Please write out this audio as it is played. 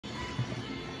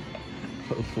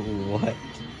What?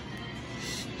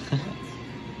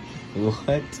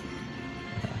 What?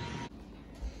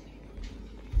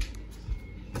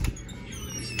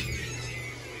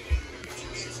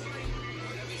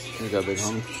 Here you go, big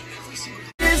homie.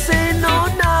 This ain't no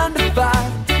 9 to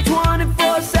 5,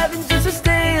 24/7 just to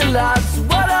stay alive. So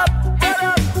what up? What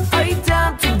up? Are you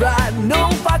down to ride? No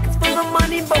pockets full of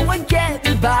money, but we're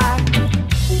getting by.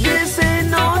 This ain't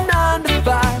no 9 to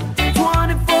 5,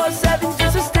 24/7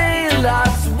 just to stay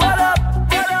alive. So what up?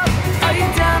 What up? Are you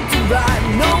down to ride?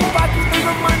 No pockets full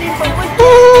of money, but we're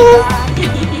getting by.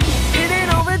 It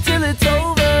ain't over till it's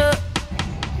over.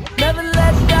 Never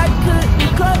let that curtain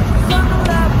close.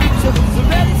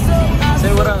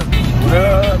 Say what up.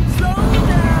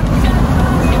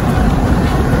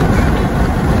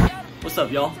 What's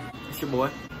up, y'all? It's your boy.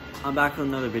 I'm back with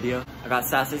another video. I got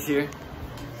Sassus here.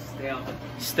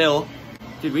 Still.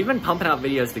 Dude, we've been pumping out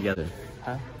videos together.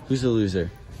 Huh? Who's the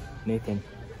loser? Nathan.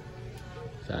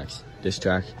 Facts. Diss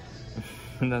track.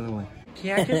 Another one.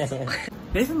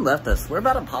 Nathan left us. We're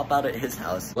about to pop out at his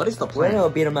house. What is the plan? We're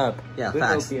gonna beat him up. Yeah, We're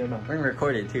facts. gonna beat him up. We're gonna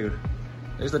record it too.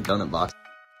 There's the donut box.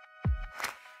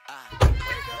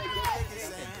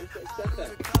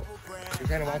 He's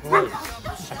trying to walk away.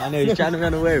 I know, he's trying to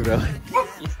run away, bro. Look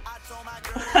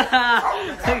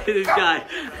at this guy.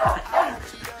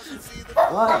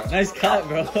 What? Nice cut,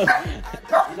 bro. You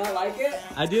don't like it?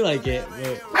 I do like it, but...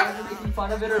 You're making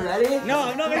fun of it already? No,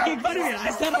 I'm not making fun of it.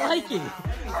 I said I like it.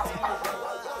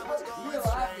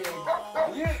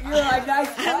 You're like,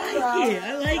 nice cut, I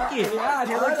like it. Yeah, It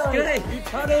looks good. You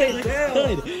totally It looks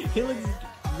good. It looks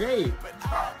great.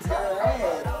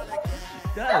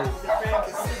 It does.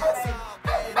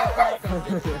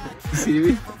 See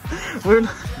me? We're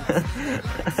not...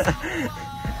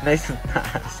 Nice and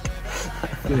fast.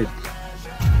 Good.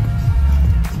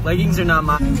 Leggings are not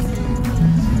mine.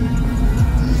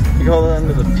 You can hold it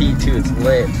under the feet too, it's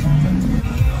lit.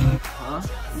 Huh?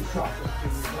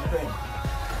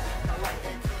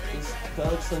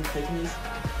 These some picnics.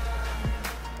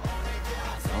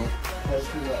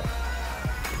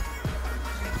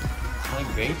 Am I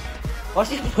great? Why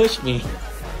should you push me?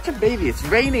 Such a baby, it's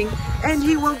raining and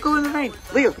he won't go in the rain.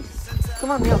 Leo, come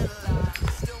on, Leo.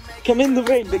 Come in the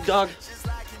rain, big dog.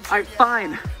 Alright,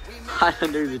 fine. Hide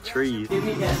under the trees. Give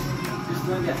me a guess. Just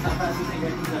one guess. How fast do you think I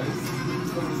can go?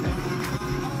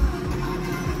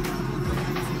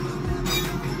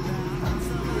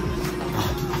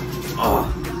 Oh.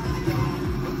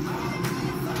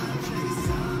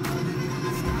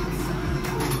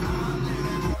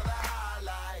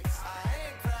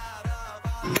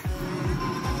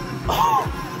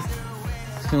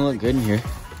 It's gonna look good in here.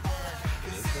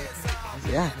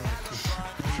 Yeah.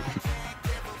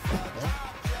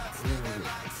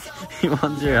 He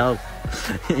wants your help.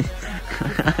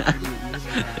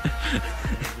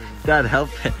 Dad, help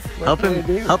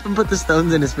him put the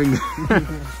stones in his finger.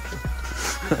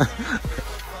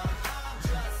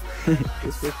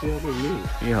 It's supposed to be over me.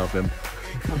 You help him.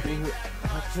 Help him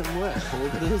what?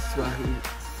 Hold this while he...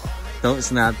 Don't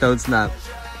snap, don't snap.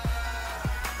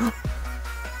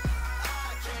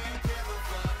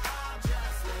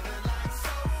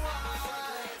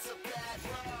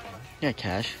 Yeah,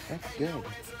 Cash. That's good.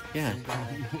 Yeah.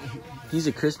 He's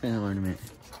a Christmas ornament.